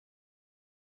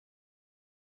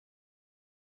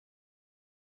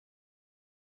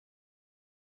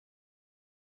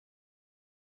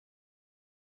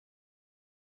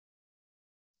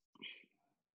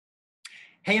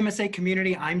Hey, MSA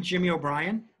community, I'm Jimmy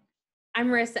O'Brien. I'm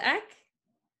Marissa Eck.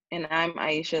 And I'm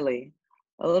Aisha Lee.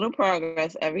 A little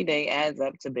progress every day adds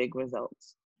up to big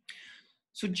results.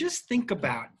 So just think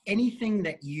about anything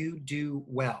that you do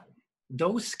well,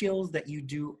 those skills that you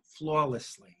do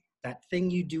flawlessly, that thing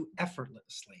you do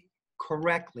effortlessly,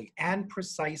 correctly, and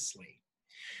precisely,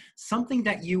 something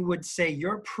that you would say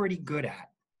you're pretty good at.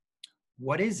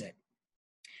 What is it?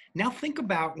 Now think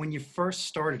about when you first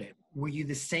started it. Were you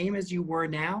the same as you were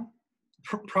now?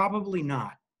 Probably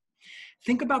not.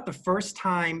 Think about the first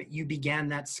time you began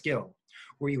that skill.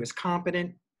 Were you as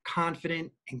competent,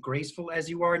 confident, and graceful as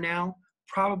you are now?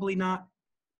 Probably not.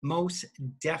 Most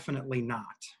definitely not.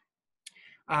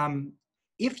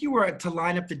 If you were to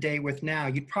line up the day with now,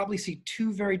 you'd probably see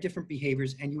two very different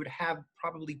behaviors and you would have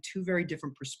probably two very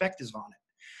different perspectives on it.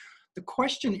 The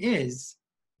question is,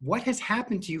 what has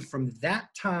happened to you from that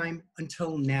time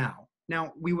until now?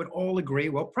 Now, we would all agree,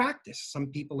 well, practice. Some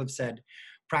people have said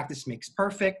practice makes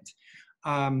perfect.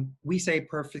 We say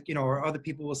perfect, or other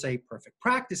people will say perfect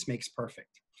practice makes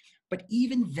perfect. But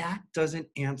even that doesn't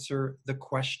answer the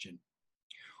question.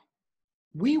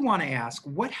 We want to ask,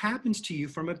 what happens to you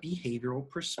from a behavioral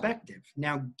perspective?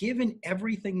 Now, given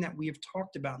everything that we have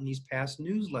talked about in these past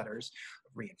newsletters,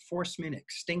 reinforcement,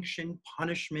 extinction,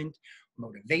 punishment,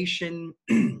 motivation,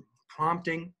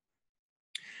 prompting,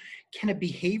 can a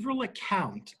behavioral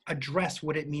account address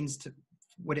what it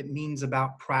means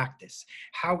about practice?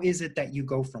 How is it that you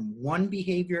go from one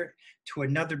behavior to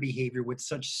another behavior with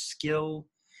such skill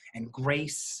and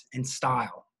grace and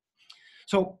style?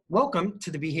 So welcome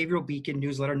to the Behavioral Beacon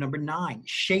newsletter number 9,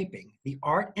 Shaping the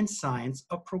Art and Science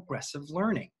of Progressive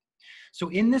Learning. So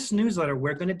in this newsletter,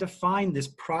 we're going to define this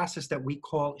process that we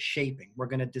call shaping. We're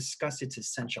going to discuss its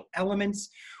essential elements.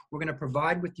 We're going to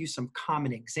provide with you some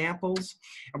common examples,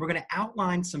 and we're going to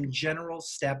outline some general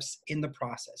steps in the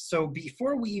process. So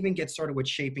before we even get started with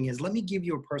shaping let me give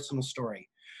you a personal story.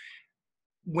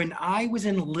 When I was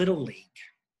in Little League,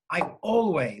 I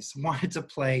always wanted to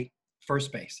play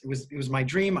first base. It was my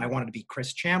dream. I wanted to be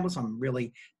Chris Chambliss. I'm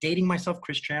really dating myself.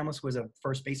 Chris Chambliss was a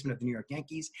first baseman of the New York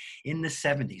Yankees in the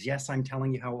 70s. Yes, I'm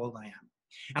telling you how old I am.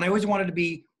 And I always wanted to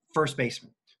be first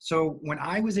baseman. So when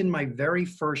I was in my very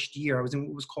first year, I was in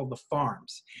what was called the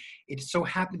Farms. It so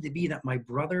happened to be that my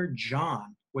brother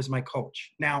John was my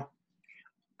coach. Now,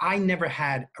 I never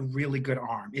had a really good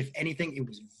arm. If anything, it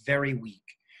was very weak.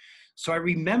 So I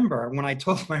remember when I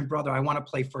told my brother I want to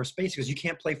play first base, because you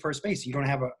can't play first base. You don't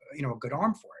have a good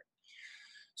arm for it.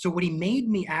 So what he made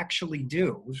me actually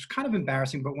do, which was kind of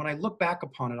embarrassing, but when I look back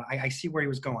upon it, I see where he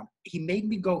was going. He made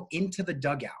me go into the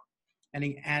dugout, and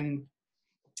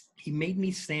he made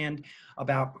me stand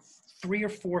about 3 or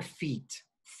 4 feet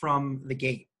from the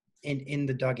gate in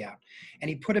the dugout. And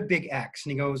he put a big X,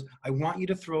 and he goes, I want you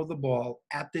to throw the ball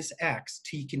at this X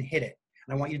till you can hit it.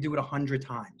 And I want you to do it 100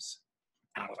 times.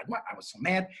 And I was like, what? I was so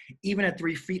mad. Even at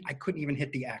 3 feet, I couldn't even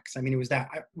hit the X. I mean, it was that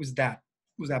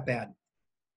bad.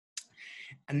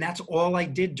 And that's all I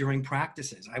did during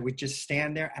practices. I would just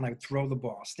stand there and I'd throw the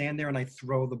ball, stand there and I'd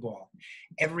throw the ball.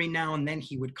 Every now and then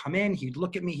he would come in, he'd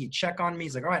look at me, he'd check on me.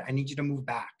 He's like, all right, I need you to move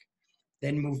back,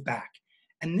 then move back.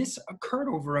 And this occurred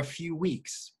over a few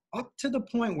weeks, up to the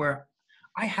point where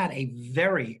I had a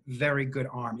very, very good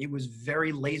arm. It was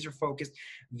very laser focused,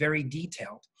 very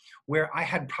detailed, where I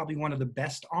had probably one of the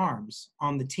best arms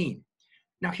on the team.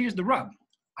 Now here's the rub.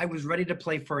 I was ready to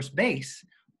play first base,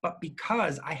 but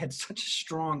because I had such a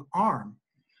strong arm,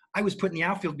 I was put in the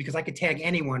outfield because I could tag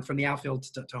anyone from the outfield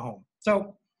to home.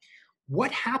 So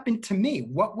what happened to me?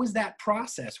 What was that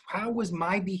process? How was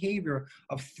my behavior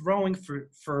of throwing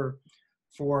for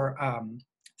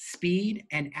speed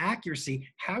and accuracy,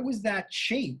 how was that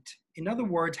shaped? In other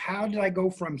words, how did I go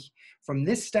from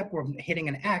this step where I'm hitting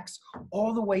an X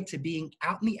all the way to being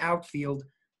out in the outfield,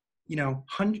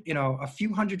 a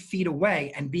few hundred feet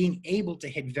away and being able to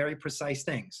hit very precise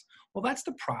things? Well, that's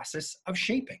the process of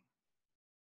shaping.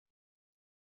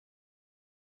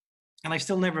 And I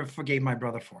still never forgave my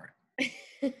brother for it.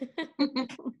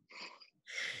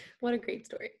 What a great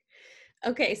story.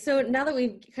 Okay, so now that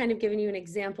we've kind of given you an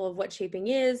example of what shaping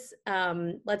is,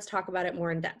 let's talk about it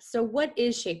more in depth. So what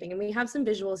is shaping? And we have some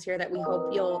visuals here that we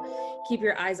hope you'll keep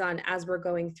your eyes on as we're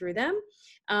going through them.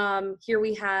 Here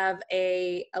we have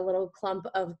a little clump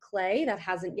of clay that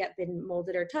hasn't yet been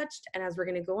molded or touched. And as we're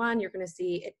going to go on, you're going to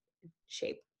see it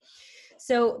shape.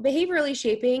 So behaviorally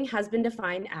shaping has been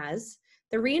defined as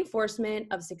the reinforcement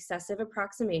of successive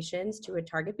approximations to a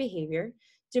target behavior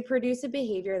to produce a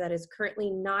behavior that is currently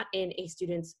not in a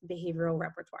student's behavioral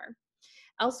repertoire.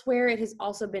 Elsewhere, it has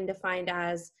also been defined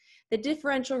as the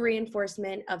differential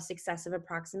reinforcement of successive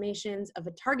approximations of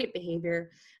a target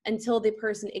behavior until the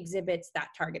person exhibits that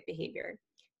target behavior.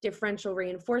 Differential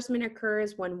reinforcement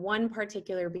occurs when one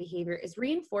particular behavior is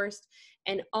reinforced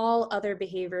and all other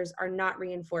behaviors are not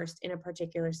reinforced in a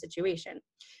particular situation.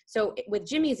 So with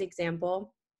Jimmy's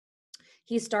example,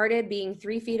 he started being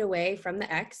 3 feet away from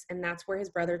the X, and that's where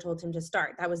his brother told him to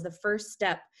start. That was the first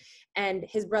step. And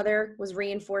his brother was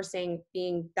reinforcing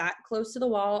being that close to the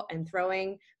wall and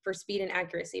throwing for speed and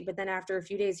accuracy. But then after a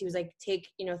few days, he was like, take,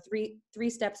 three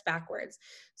steps backwards.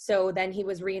 So then he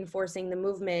was reinforcing the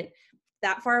movement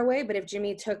that far away. But if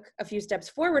Jimmy took a few steps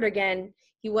forward again,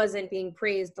 he wasn't being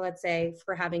praised, let's say,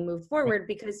 for having moved forward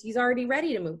because he's already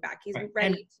ready to move back. He's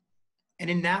ready. And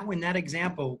in that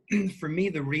example, for me,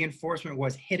 the reinforcement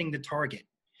was hitting the target.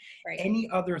 Right. Any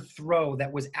other throw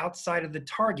that was outside of the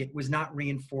target was not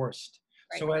reinforced.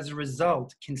 Right. So as a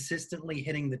result, consistently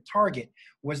hitting the target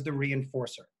was the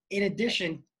reinforcer. In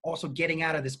addition, also getting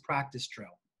out of this practice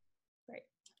drill. Right.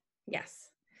 Yes.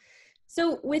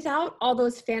 So without all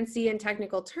those fancy and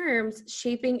technical terms,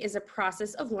 shaping is a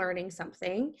process of learning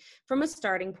something from a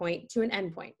starting point to an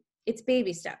end point. It's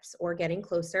baby steps or getting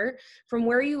closer from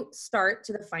where you start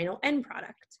to the final end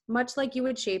product, much like you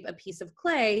would shape a piece of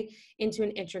clay into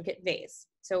an intricate vase.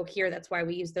 So here, that's why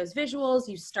we use those visuals.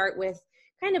 You start with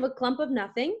kind of a clump of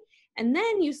nothing, and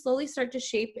then you slowly start to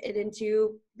shape it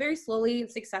into, very slowly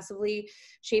and successively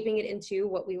shaping it into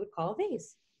what we would call a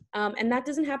vase. And that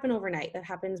doesn't happen overnight. That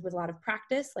happens with a lot of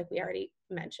practice, like we already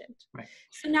mentioned. Right.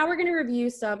 So now we're going to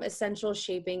review some essential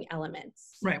shaping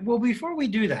elements. Right. Well, before we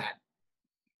do that,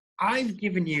 I've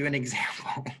given you an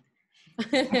example.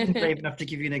 I've been brave enough to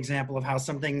give you an example of how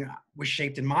something was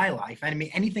shaped in my life. I mean,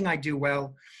 anything I do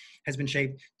well has been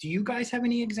shaped. Do you guys have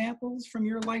any examples from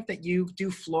your life that you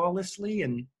do flawlessly?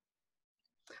 And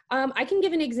I can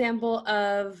give an example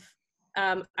of,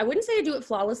 I wouldn't say I do it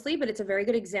flawlessly, but it's a very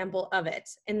good example of it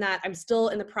in that I'm still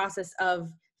in the process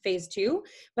of phase 2,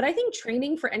 but I think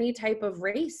training for any type of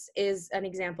race is an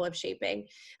example of shaping.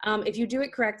 If you do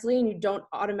it correctly and you don't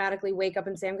automatically wake up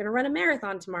and say, I'm going to run a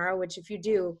marathon tomorrow, which if you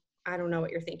do, I don't know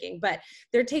what you're thinking, but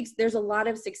there's a lot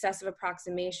of successive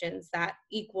approximations that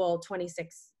equal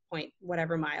 26 point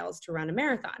whatever miles to run a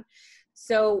marathon.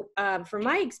 So from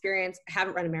my experience, I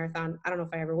haven't run a marathon. I don't know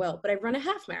if I ever will, but I've run a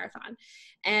half marathon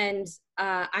and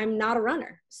I'm not a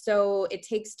runner. So it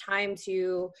takes time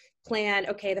to plan,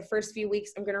 okay, the first few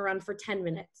weeks, I'm going to run for 10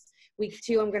 minutes. Week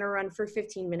 2, I'm going to run for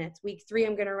 15 minutes. Week 3,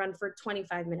 I'm going to run for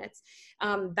 25 minutes.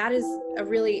 That is a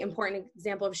really important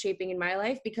example of shaping in my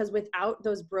life because without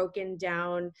those broken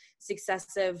down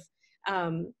successive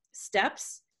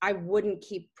steps, I wouldn't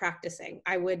keep practicing.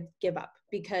 I would give up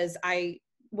because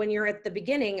when you're at the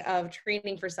beginning of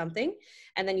training for something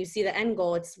and then you see the end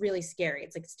goal, it's really scary.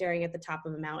 It's like staring at the top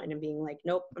of a mountain and being like,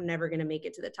 nope, I'm never going to make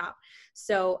it to the top.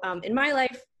 So in my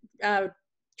life,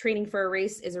 training for a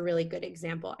race is a really good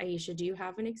example. Aisha, do you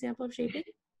have an example of shaping?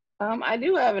 I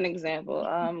do have an example.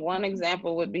 One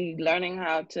example would be learning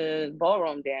how to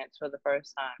ballroom dance for the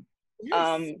first time.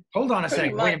 Yes. Hold on a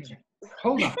second. Wait a minute.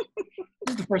 Hold on.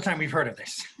 This is the first time we've heard of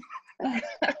this.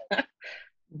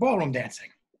 Ballroom dancing.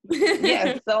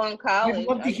 Yes, so in college. I'd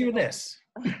love to hear this.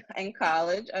 In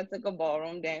college, I took a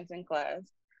ballroom dancing class.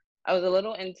 I was a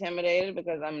little intimidated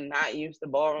because I'm not used to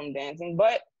ballroom dancing,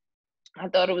 but I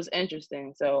thought it was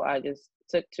interesting. So I just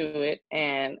took to it,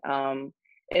 and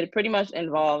it pretty much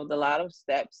involved a lot of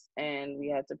steps, and we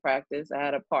had to practice. I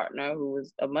had a partner who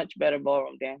was a much better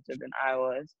ballroom dancer than I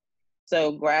was.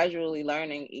 So gradually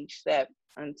learning each step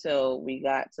until we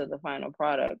got to the final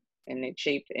product, and it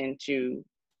shaped into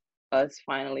us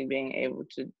finally being able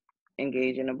to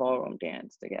engage in a ballroom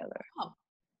dance together. Oh,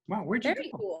 wow, where'd you very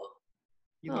go?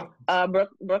 cool.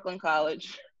 Brooklyn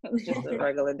College, just a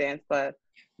regular dance class.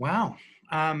 Wow.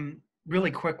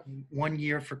 Really quick, one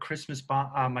year for Christmas,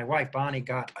 my wife Bonnie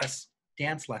got us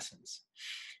dance lessons.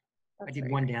 I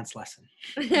did one dance lesson.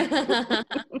 That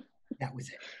was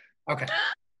it. Okay.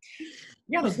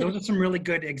 Yeah, those are some really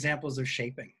good examples of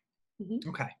shaping. Mm-hmm.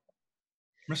 Okay.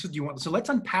 Marissa, so let's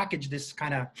unpackage this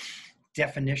kind of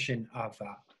definition of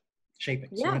shaping.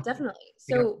 Yeah, definitely.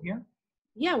 So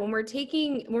yeah, when we're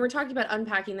talking about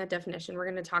unpacking that definition, we're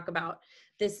going to talk about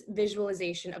this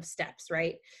visualization of steps,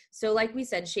 right? So like we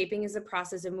said, shaping is a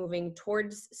process of moving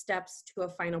towards steps to a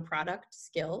final product,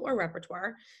 skill, or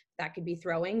repertoire. That could be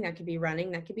throwing, that could be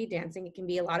running, that could be dancing. It can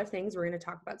be a lot of things. We're going to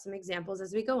talk about some examples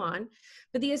as we go on.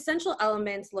 But the essential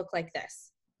elements look like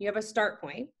this. You have a start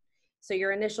point. So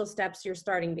your initial steps, your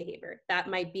starting behavior. That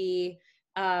might be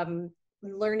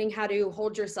learning how to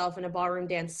hold yourself in a ballroom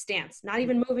dance stance, not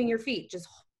even moving your feet, just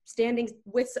standing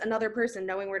with another person,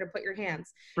 knowing where to put your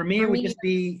hands. For me,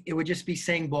 it would just be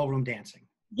saying ballroom dancing.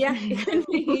 Yeah, it could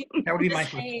be. That would be my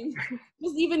same.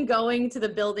 Just even going to the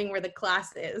building where the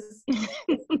class is.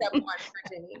 Step one for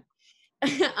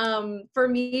Ginny. For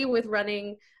me, with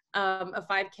running a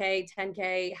 5K,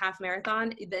 10K, half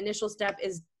marathon, the initial step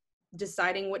is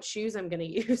deciding what shoes I'm going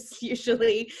to use.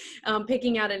 Usually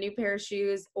picking out a new pair of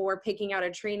shoes or picking out a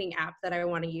training app that I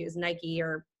want to use, Nike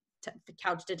or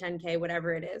Couch to 10K,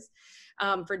 whatever it is.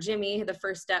 For Jimmy, the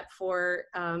first step for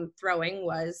throwing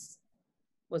was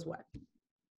what?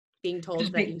 Being told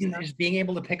just being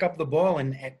able to pick up the ball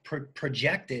and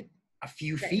project it a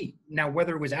few feet. Now,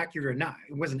 whether it was accurate or not,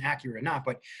 it wasn't accurate or not,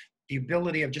 but the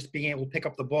ability of just being able to pick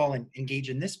up the ball and engage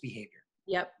in this behavior.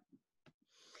 Yep.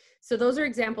 So those are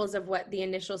examples of what the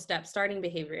initial step starting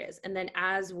behavior is. And then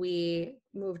as we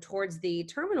move towards the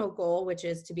terminal goal, which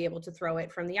is to be able to throw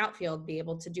it from the outfield, be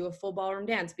able to do a full ballroom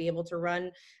dance, be able to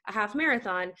run a half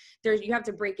marathon, you have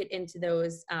to break it into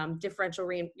those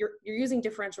you're using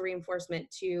differential reinforcement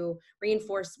to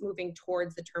reinforce moving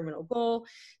towards the terminal goal.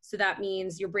 So that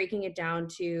means you're breaking it down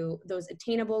to those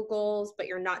attainable goals, but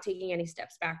you're not taking any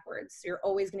steps backwards. So you're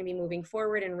always going to be moving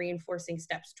forward and reinforcing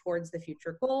steps towards the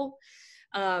future goal.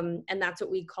 And that's what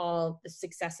we call the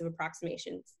successive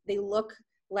approximations. They look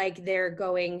like they're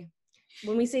going,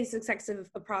 when we say successive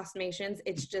approximations,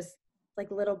 it's just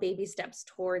like little baby steps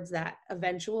towards that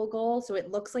eventual goal. So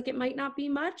it looks like it might not be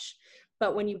much,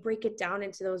 but when you break it down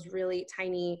into those really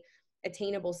tiny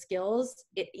attainable skills,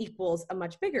 it equals a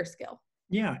much bigger skill.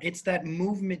 Yeah, it's that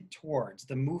movement towards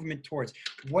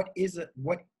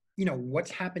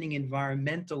what's happening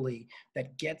environmentally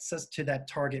that gets us to that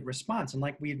target response. And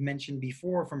like we had mentioned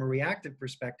before, from a reactive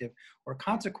perspective or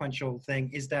consequential thing,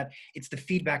 is that it's the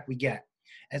feedback we get.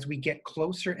 As we get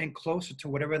closer and closer to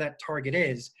whatever that target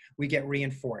is, we get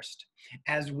reinforced.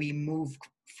 As we move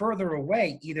further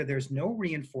away, either there's no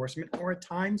reinforcement or at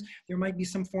times there might be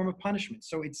some form of punishment.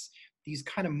 So it's these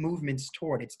kind of movements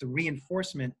toward, it's the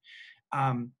reinforcement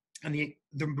and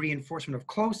the reinforcement of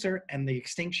closer and the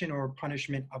extinction or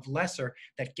punishment of lesser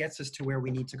that gets us to where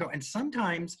we need to go. And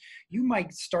sometimes you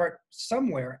might start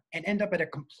somewhere and end up at a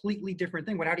completely different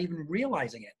thing without even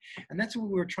realizing it. And that's what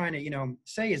we were trying to,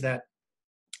 say, is that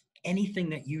anything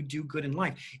that you do good in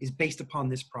life is based upon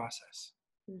this process.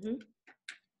 Mm-hmm.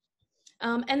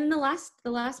 And then the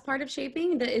last part of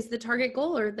shaping is the target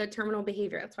goal or the terminal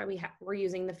behavior. That's why we're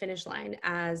using the finish line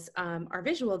as our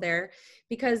visual there,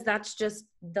 because that's just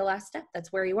the last step.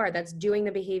 That's where you are. That's doing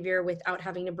the behavior without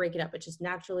having to break it up. It's just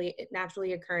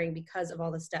naturally occurring because of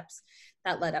all the steps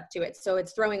that led up to it. So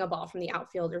it's throwing a ball from the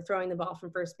outfield or throwing the ball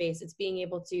from first base. It's being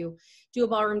able to do a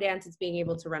ballroom dance. It's being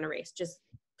able to run a race, just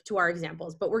to our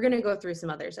examples. But we're going to go through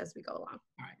some others as we go along.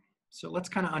 All right. So let's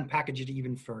kind of unpackage it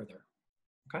even further.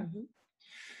 Okay. Mm-hmm.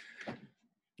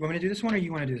 You want me to do this one or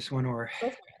you want to do this one or? Go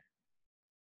for it.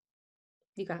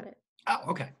 You got it. Oh,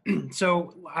 okay.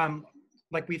 So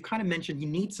like we've kind of mentioned, you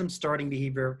need some starting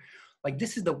behavior. Like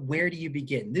this is where do you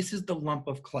begin? This is the lump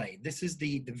of clay. This is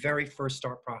the very first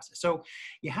start process. So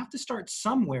you have to start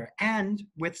somewhere and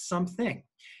with something.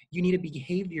 You need a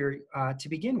behavior to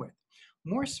begin with.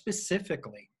 More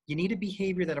specifically, you need a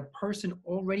behavior that a person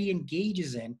already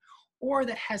engages in or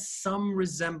that has some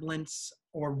resemblance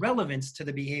or relevance to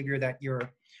the behavior that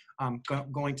you're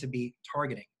going to be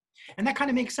targeting. And that kind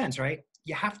of makes sense, right?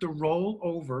 You have to roll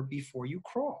over before you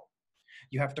crawl.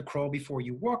 You have to crawl before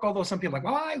you walk, although some people are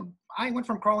like, well, I went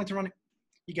from crawling to running.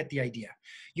 You get the idea.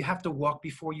 You have to walk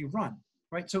before you run,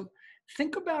 right? So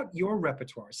think about your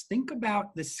repertoires. Think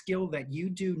about the skill that you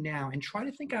do now and try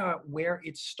to think about where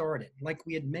it started. Like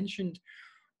we had mentioned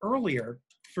earlier,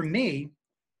 for me,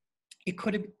 it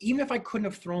could have, even if I couldn't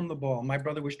have thrown the ball, my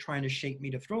brother was trying to shape me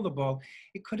to throw the ball,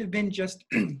 it could have been just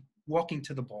walking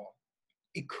to the ball.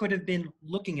 It could have been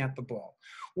looking at the ball.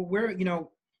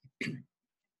 Well,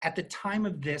 at the time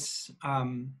of this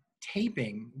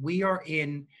taping, we are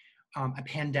in a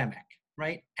pandemic,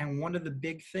 right? And one of the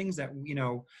big things that,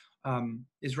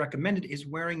 is recommended is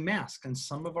wearing masks. And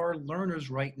some of our learners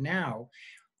right now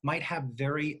might have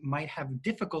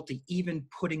difficulty even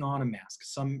putting on a mask.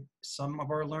 Some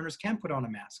of our learners can put on a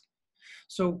mask.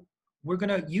 So we're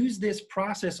going to use this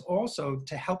process also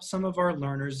to help some of our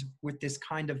learners with this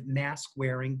kind of mask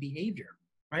wearing behavior,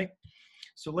 right?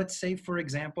 So let's say, for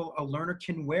example, a learner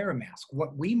can wear a mask.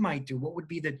 What we might do, what would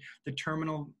be the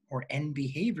terminal or end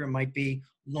behavior might be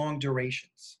long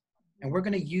durations. And we're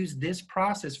going to use this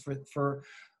process for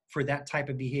that type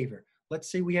of behavior.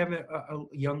 Let's say we have a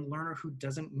young learner who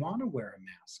doesn't want to wear a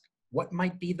mask. What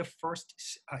might be the first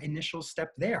initial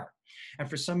step there? And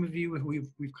for some of you who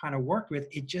we've kind of worked with,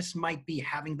 it just might be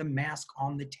having the mask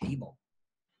on the table.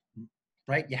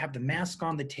 right? You have the mask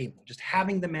on the table, just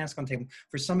having the mask on the table.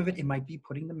 For some of it, it might be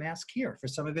putting the mask here. For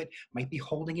some of it, might be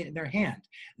holding it in their hand.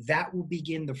 That will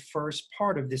begin the first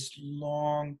part of this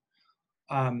long,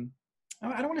 I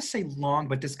don't want to say long,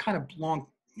 but this kind of long,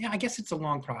 yeah, I guess it's a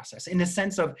long process in the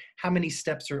sense of how many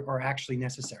steps are actually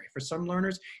necessary. For some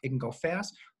learners, it can go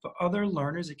fast. For other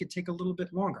learners, it could take a little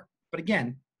bit longer. But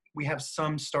again, we have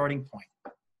some starting point.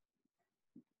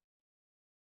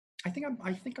 I think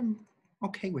I'm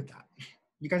okay with that.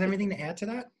 You guys have anything to add to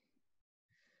that?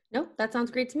 Nope, that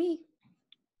sounds great to me.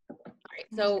 All right,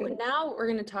 so now we're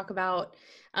going to talk about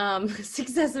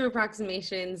successive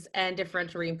approximations and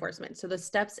differential reinforcement. So the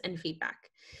steps and feedback.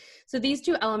 So these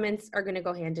two elements are going to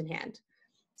go hand in hand.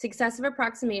 Successive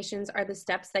approximations are the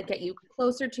steps that get you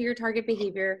closer to your target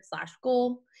behavior /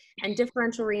 goal, and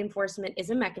differential reinforcement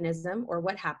is a mechanism, or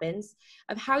what happens,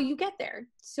 of how you get there.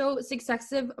 So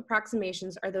successive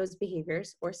approximations are those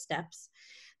behaviors or steps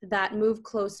that move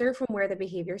closer from where the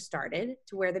behavior started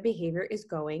to where the behavior is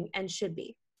going and should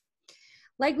be.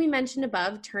 Like we mentioned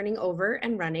above, turning over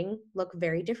and running look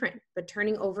very different, but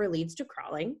turning over leads to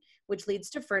crawling, which leads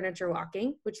to furniture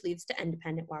walking, which leads to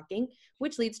independent walking,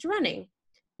 which leads to running.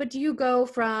 But do you go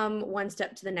from one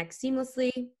step to the next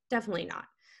seamlessly? Definitely not.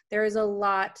 There is a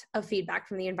lot of feedback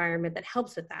from the environment that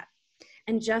helps with that.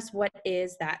 And just what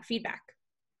is that feedback?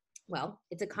 Well,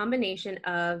 it's a combination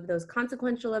of those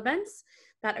consequential events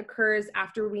that occurs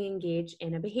after we engage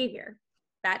in a behavior.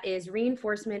 That is,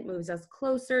 reinforcement moves us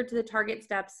closer to the target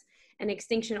steps, and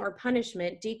extinction or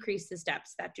punishment decrease the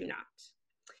steps that do not.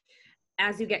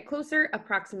 As you get closer,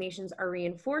 approximations are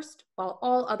reinforced, while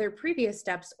all other previous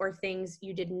steps or things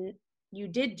you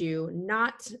did do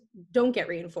don't get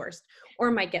reinforced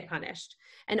or might get punished.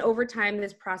 And over time,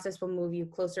 this process will move you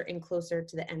closer and closer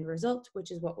to the end result, which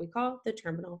is what we call the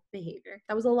terminal behavior.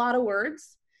 That was a lot of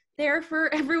words there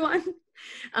for everyone.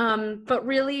 But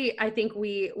really, I think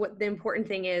what the important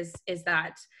thing is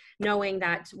that knowing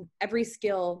that every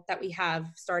skill that we have,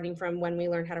 starting from when we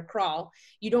learn how to crawl,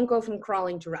 you don't go from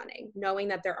crawling to running, knowing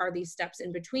that there are these steps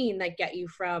in between that get you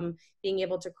from being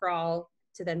able to crawl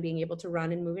to then being able to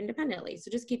run and move independently. So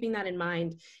just keeping that in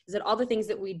mind is that all the things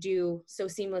that we do so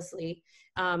seamlessly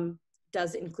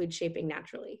does include shaping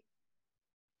naturally.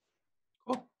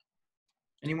 Cool.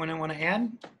 Anyone want to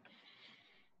add?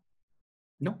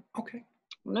 No? Okay.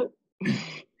 Nope.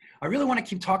 I really want to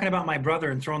keep talking about my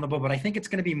brother and throwing the ball, but I think it's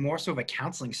going to be more so of a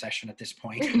counseling session at this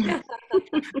point.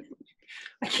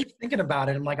 I keep thinking about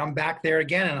it. I'm like, I'm back there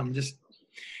again, and I'm just,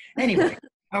 anyway.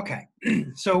 Okay.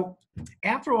 So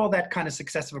after all that kind of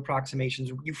successive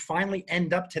approximations, you finally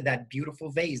end up to that beautiful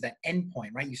vase, that end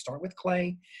point, right? You start with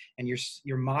clay, and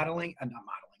you're modeling, not modeling,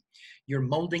 you're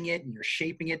molding it and you're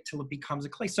shaping it till it becomes a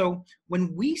clay. So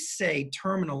when we say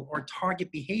terminal or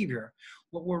target behavior,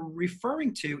 what we're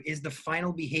referring to is the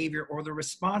final behavior or the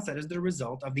response that is the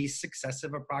result of these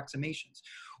successive approximations,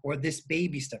 or this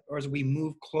baby step, or as we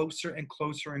move closer and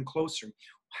closer and closer.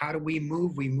 How do we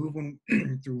move? We move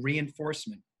through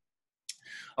reinforcement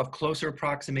of closer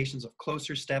approximations, of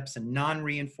closer steps, and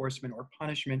non-reinforcement or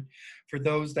punishment for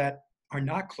those that are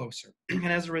not closer. And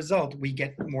as a result, we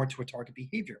get more to a target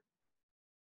behavior.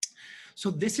 So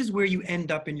this is where you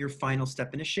end up in your final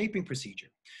step in a shaping procedure.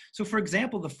 So for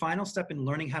example, the final step in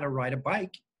learning how to ride a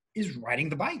bike is riding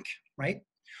the bike, right?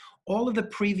 All of the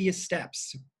previous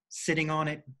steps, sitting on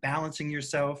it, balancing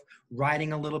yourself,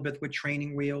 riding a little bit with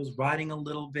training wheels, riding a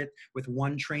little bit with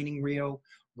one training wheel,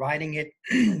 riding it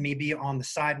maybe on the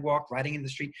sidewalk, riding in the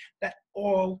street, that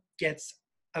all gets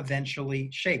eventually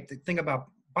shaped. The thing about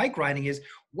bike riding is,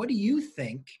 what do you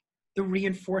think the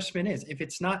reinforcement is? If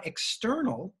it's not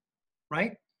external,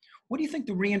 right? What do you think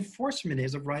the reinforcement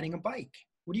is of riding a bike?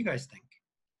 What do you guys think?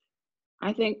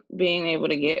 I think being able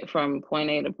to get from point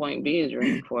A to point B is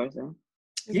reinforcing.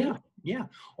 Yeah, yeah.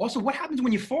 Also, what happens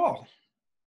when you fall?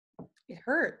 It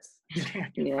hurts.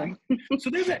 Yeah. Right? So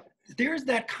there's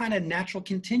that kind of natural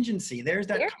contingency. There's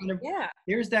that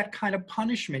kind of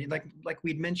punishment. Like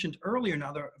we'd mentioned earlier in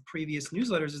other previous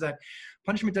newsletters, is that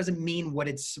punishment doesn't mean what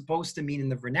it's supposed to mean in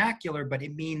the vernacular, but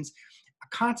it means a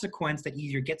consequence that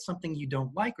either gets something you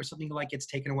don't like or something you like gets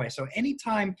taken away. So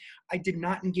anytime I did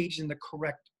not engage in the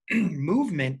correct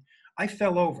movement, I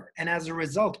fell over. And as a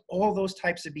result, all those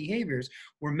types of behaviors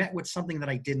were met with something that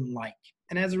I didn't like.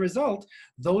 And as a result,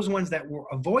 those ones that were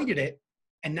avoided it,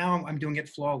 and now I'm doing it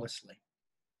flawlessly.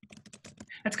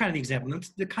 That's kind of the example. That's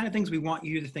the kind of things we want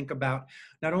you to think about,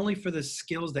 not only for the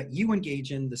skills that you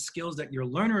engage in, the skills that your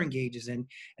learner engages in,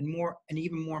 and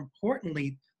even more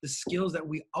importantly, the skills that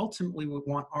we ultimately would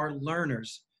want our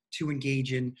learners to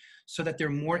engage in so that they're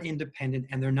more independent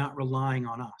and they're not relying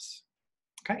on us.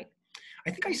 Okay.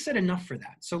 I think I said enough for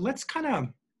that. So let's kind of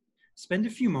spend a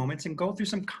few moments and go through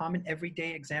some common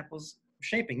everyday examples of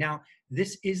shaping. Now,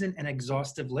 this isn't an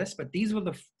exhaustive list, but these were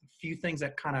the few things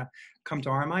that kind of come to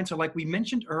our mind. So like we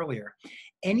mentioned earlier,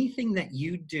 anything that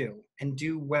you do and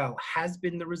do well has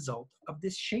been the result of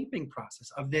this shaping process,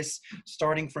 of this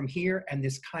starting from here and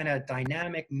this kind of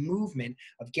dynamic movement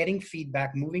of getting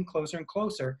feedback, moving closer and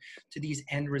closer to these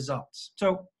end results.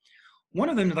 So one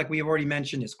of them, like we have already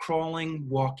mentioned, is crawling,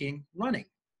 walking, running,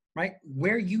 right?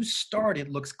 Where you started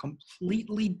looks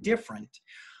completely different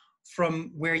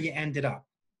from where you ended up,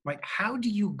 right? How do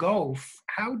you go,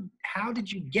 how did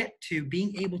you get to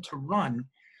being able to run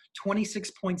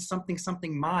 26 point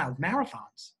something miles,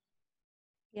 marathons?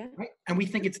 Yeah. Right? And we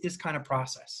think it's this kind of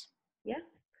process. Yeah.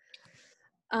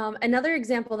 Another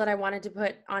example that I wanted to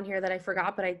put on here that I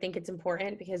forgot, but I think it's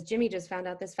important because Jimmy just found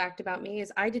out this fact about me, is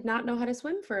I did not know how to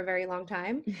swim for a very long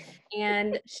time.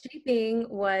 And shaping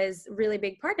was a really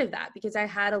big part of that because I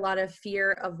had a lot of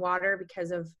fear of water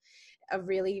because of a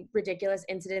really ridiculous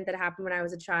incident that happened when I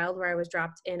was a child where I was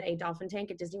dropped in a dolphin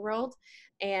tank at Disney World.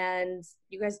 And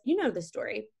you guys, you know the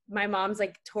story. My mom's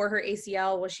like tore her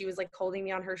ACL while she was like holding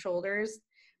me on her shoulders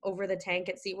over the tank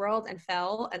at SeaWorld and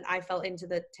fell, and I fell into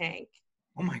the tank.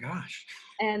 Oh my gosh.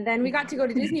 And then we got to go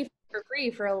to Disney for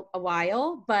free for a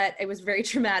while, but it was very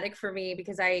traumatic for me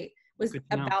because I was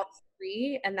about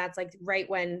 3, and that's like right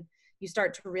when you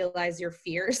start to realize your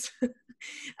fears.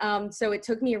 So it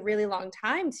took me a really long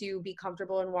time to be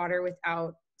comfortable in water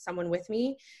without someone with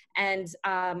me. And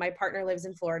my partner lives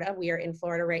in Florida. We are in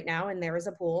Florida right now, and there is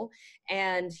a pool.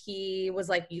 And he was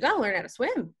like, you got to learn how to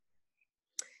swim.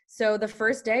 So the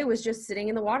first day was just sitting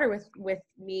in the water with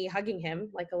me hugging him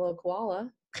like a little koala.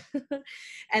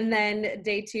 And then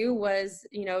day 2 was,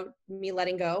 you know, me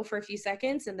letting go for a few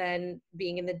seconds and then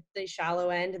being in the shallow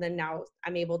end. And then now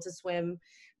I'm able to swim,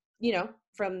 you know,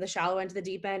 from the shallow end to the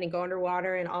deep end and go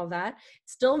underwater and all that.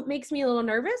 Still makes me a little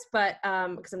nervous, but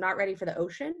because I'm not ready for the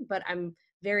ocean, but I'm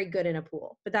very good in a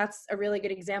pool. But that's a really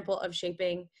good example of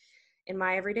shaping in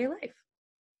my everyday life.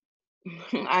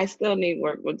 I still need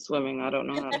work with swimming. I don't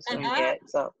know how to swim yet,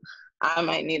 so I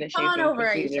might need a shaping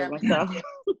procedure myself.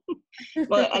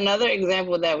 But another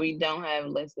example that we don't have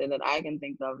listed that I can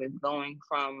think of is going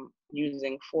from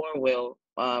using 4-wheel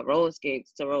roller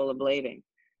skates to rollerblading.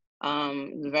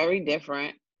 It's very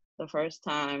different. The first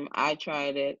time I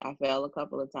tried it, I failed a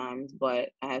couple of times, but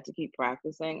I had to keep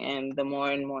practicing, and the more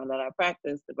and more that I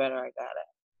practiced, the better I got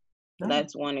it. So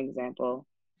that's one example.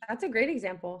 That's a great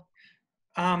example.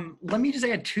 Let me just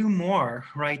add 2 more,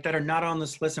 right, that are not on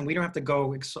this list, and we don't have to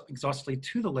go exhaustively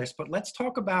to the list, but let's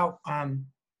talk about, I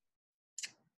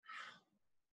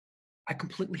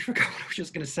completely forgot what I was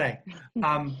just going to say.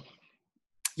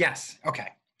 Yes, okay.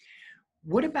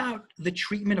 What about the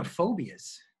treatment of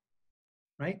phobias,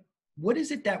 right? What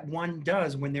is it that one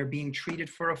does when they're being treated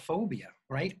for a phobia,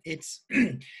 right? It's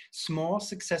small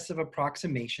successive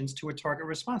approximations to a target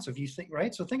response. So if you think,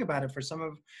 right? So think about it. For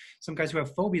some guys who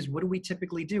have phobias, what do we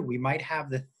typically do? We might have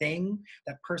the thing,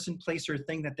 that person, place, or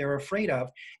thing that they're afraid of,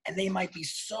 and they might be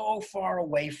so far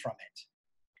away from it,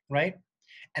 right?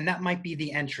 And that might be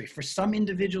the entry. For some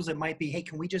individuals, it might be, hey,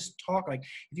 can we just talk? Like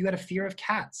if you had a fear of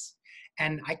cats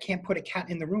and I can't put a cat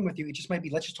in the room with you, it just might be,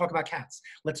 let's just talk about cats.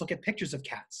 Let's look at pictures of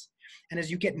cats. And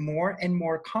as you get more and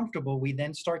more comfortable, we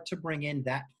then start to bring in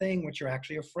that thing which you're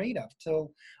actually afraid of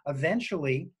till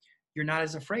eventually you're not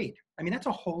as afraid. I mean, that's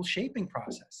a whole shaping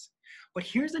process. But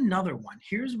here's another one.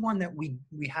 Here's one that we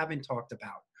haven't talked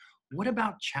about. What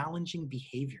about challenging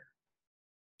behavior,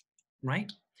 right?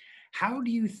 How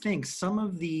do you think some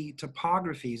of the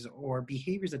topographies or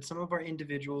behaviors that some of our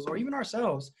individuals or even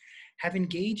ourselves have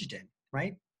engaged in,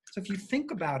 right? So if you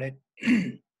think about it,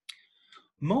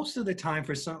 most of the time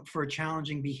for a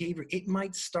challenging behavior, it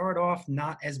might start off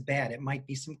not as bad. It might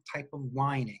be some type of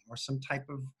whining or some type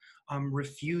of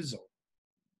refusal.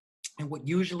 And what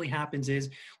usually happens is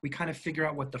we kind of figure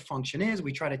out what the function is.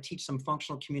 We try to teach some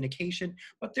functional communication,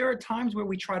 but there are times where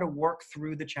we try to work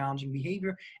through the challenging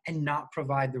behavior and not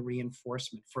provide the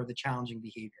reinforcement for the challenging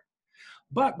behavior.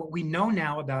 But what we know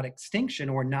now about extinction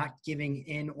or not giving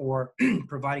in or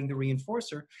providing the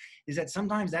reinforcer is that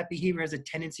sometimes that behavior has a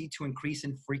tendency to increase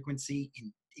in frequency,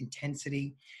 in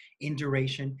intensity, in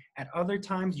duration. At other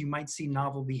times, you might see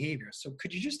novel behavior. So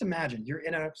could you just imagine you're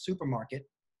in a supermarket,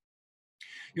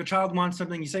 your child wants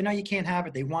something, you say, no, you can't have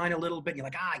it. They whine a little bit. You're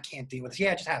like, I can't deal with this.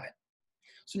 Yeah, just have it.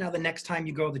 So now the next time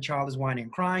you go, the child is whining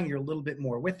and crying. You're a little bit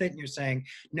more with it. And you're saying,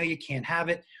 no, you can't have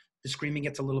it. The screaming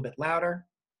gets a little bit louder.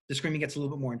 The screaming gets a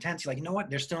little bit more intense. You're like, you know what?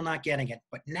 They're still not getting it.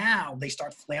 But now they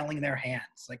start flailing their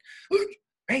hands. Like,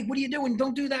 hey, what are you doing?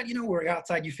 Don't do that. You know, we're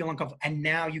outside. You feel uncomfortable. And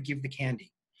now you give the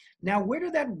candy. Now, where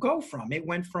did that go from? It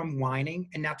went from whining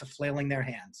and now to flailing their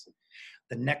hands.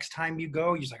 The next time you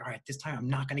go, you're just like, all right, this time I'm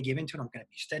not going to give into it. I'm going to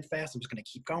be steadfast. I'm just going to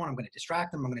keep going. I'm going to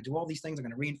distract them. I'm going to do all these things. I'm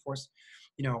going to reinforce,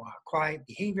 quiet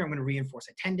behavior. I'm going to reinforce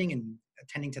attending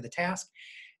to the task.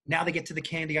 Now they get to the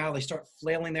candy aisle. They start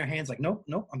flailing their hands like, nope,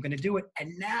 I'm going to do it.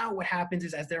 And now what happens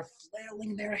is as they're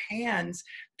flailing their hands,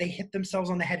 they hit themselves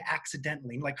on the head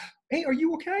accidentally. Like, hey, are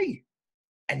you okay?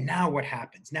 And now what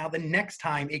happens? Now the next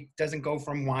time it doesn't go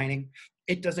from whining.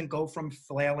 It doesn't go from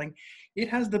flailing. It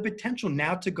has the potential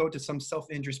now to go to some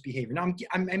self-injurious behavior. Now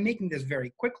I'm making this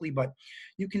very quickly, but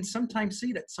you can sometimes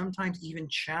see that sometimes even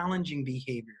challenging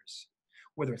behaviors,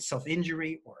 whether it's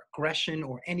self-injury or aggression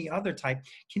or any other type,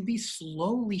 can be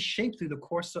slowly shaped through the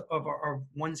course of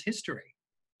one's history.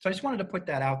 So I just wanted to put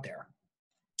that out there.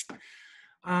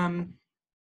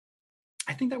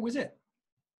 I think that was it.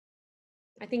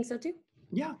 I think so too.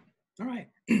 Yeah. All right.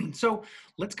 So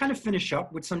let's kind of finish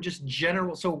up with some just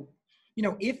general. So,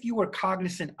 if you are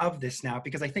cognizant of this now,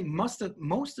 because I think most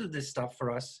of this stuff for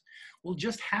us will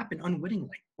just happen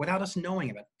unwittingly without us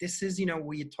knowing about it. This is,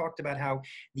 we talked about how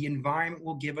the environment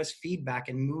will give us feedback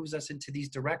and moves us into these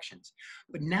directions.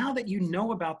 But now that you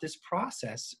know about this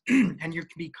process and you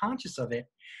can be conscious of it,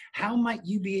 how might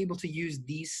you be able to use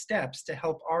these steps to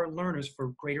help our learners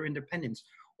for greater independence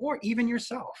or even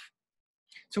yourself?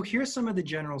 So here's some of the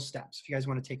general steps if you guys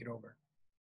want to take it over.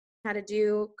 How to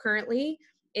do currently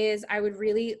is I would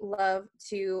really love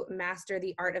to master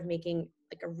the art of making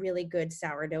like a really good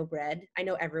sourdough bread. I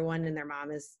know everyone and their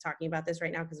mom is talking about this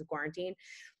right now because of quarantine,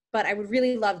 but I would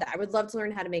really love that. I would love to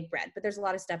learn how to make bread, but there's a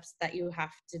lot of steps that you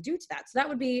have to do to that. So that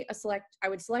would be I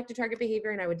would select a target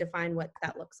behavior and I would define what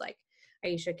that looks like.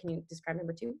 Aisha, can you describe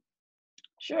number 2?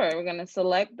 Sure, we're going to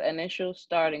select the initial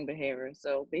starting behavior.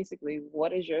 So basically,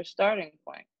 what is your starting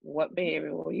point? What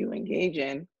behavior will you engage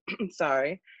in,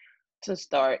 to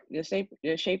start your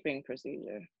shaping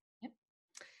procedure?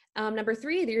 Yep. Number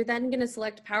 3, you're then going to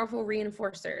select powerful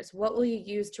reinforcers. What will you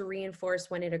use to reinforce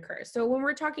when it occurs? So when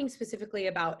we're talking specifically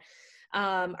about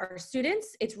our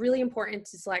students, it's really important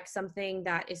to select something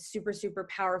that is super, super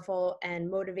powerful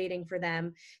and motivating for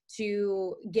them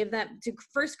to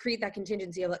first create that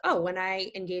contingency of like, oh, when I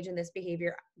engage in this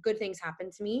behavior, good things happen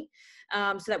to me,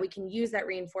 so that we can use that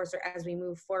reinforcer as we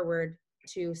move forward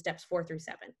to steps 4 through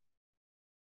 7.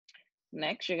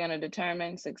 Next, you're going to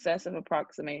determine successive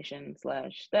approximation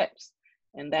 / steps.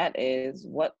 And that is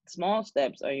what small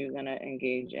steps are you going to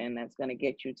engage in that's going to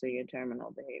get you to your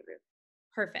terminal behavior.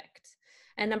 Perfect.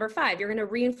 And number 5, you're going to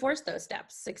reinforce those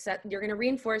steps. You're going to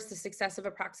reinforce the successive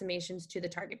approximations to the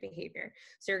target behavior.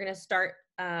 So you're going to start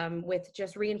with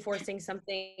just reinforcing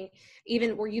something.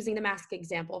 Even we're using the mask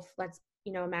example. Let's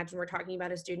imagine we're talking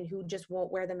about a student who just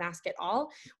won't wear the mask at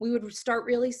all. We would start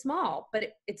really small,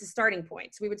 but it's a starting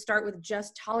point. So we would start with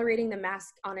just tolerating the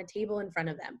mask on a table in front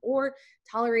of them or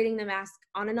tolerating the mask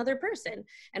on another person.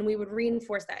 And we would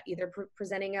reinforce that either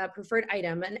presenting a preferred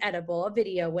item, an edible, a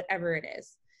video, whatever it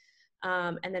is.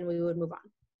 And then we would move on.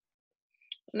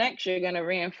 Next, you're going to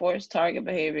reinforce target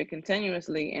behavior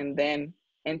continuously and then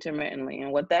intermittently.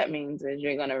 And what that means is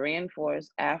you're going to reinforce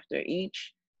after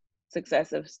each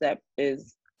successive step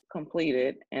is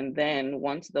completed. And then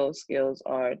once those skills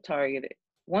are targeted,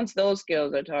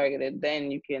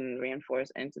 then you can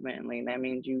reinforce intermittently. That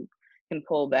means you can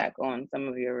pull back on some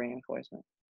of your reinforcement.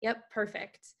 Yep,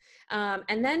 perfect.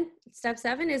 And then step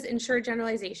 7 is ensure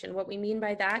generalization. What we mean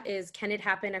by that is, can it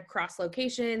happen across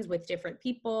locations with different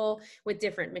people, with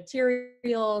different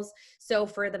materials? So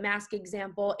for the mask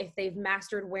example, if they've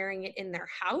mastered wearing it in their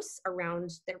house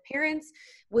around their parents,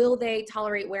 will they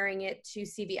tolerate wearing it to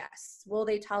CVS? Will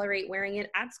they tolerate wearing it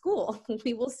at school?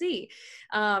 We will see.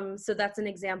 So that's an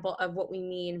example of what we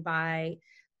mean by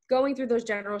going through those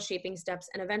general shaping steps,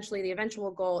 and eventually the eventual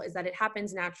goal is that it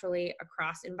happens naturally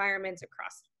across environments,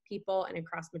 across people, and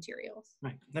across materials.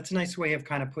 Right. That's a nice way of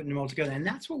kind of putting them all together. And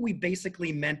that's what we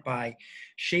basically meant by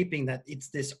shaping, that it's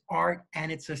this art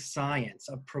and it's a science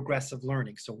of progressive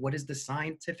learning. So what is the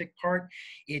scientific part?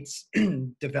 It's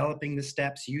developing the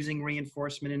steps, using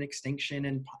reinforcement and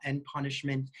extinction and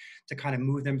punishment to kind of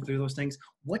move them through those things.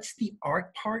 What's the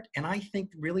art part? And I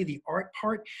think really the art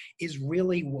part is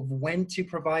really when to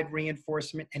provide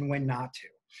reinforcement and when not to.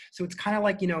 So it's kind of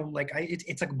like,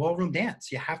 it's like a ballroom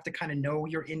dance. You have to kind of know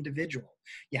your individual.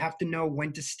 You have to know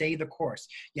when to stay the course.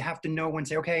 You have to know when to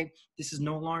say, okay, this is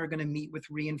no longer going to meet with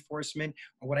reinforcement.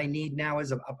 Or what I need now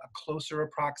is a closer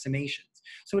approximation.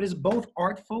 So it is both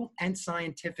artful and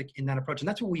scientific in that approach. And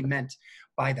that's what we meant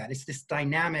by that. It's this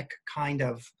dynamic kind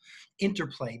of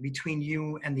interplay between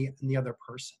you and the other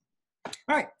person.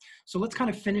 All right, so let's kind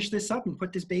of finish this up and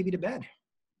put this baby to bed.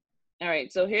 All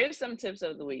right, so here's some tips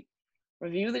of the week.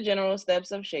 Review the general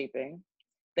steps of shaping.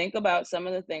 Think about some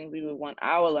of the things we would want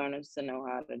our learners to know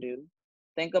how to do.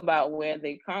 Think about where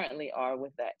they currently are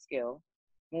with that skill.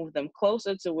 Move them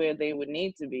closer to where they would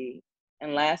need to be.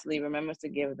 And lastly, remember to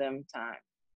give them time.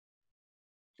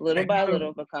 Little Right. by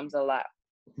little becomes a lot.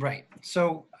 Right.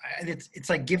 So it's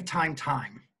like give time.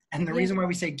 And the Yeah. reason why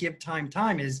we say give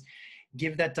time is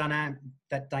give that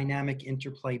dynamic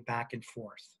interplay back and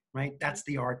forth, right? That's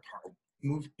the art part.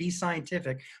 Be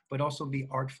scientific, but also be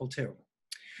artful too.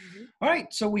 Mhm. All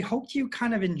right. So we hope you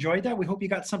kind of enjoyed that. We hope you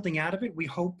got something out of it. We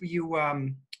hope you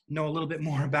know a little bit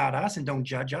more about us and don't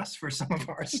judge us for some of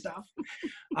our stuff.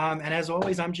 And as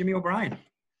always, I'm Jimmy O'Brien.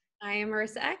 I am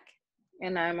Marissa Eck.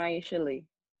 And I'm Aisha Lee.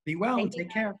 Be well and Thank you.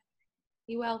 take care.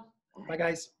 Be well. Bye,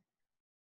 guys.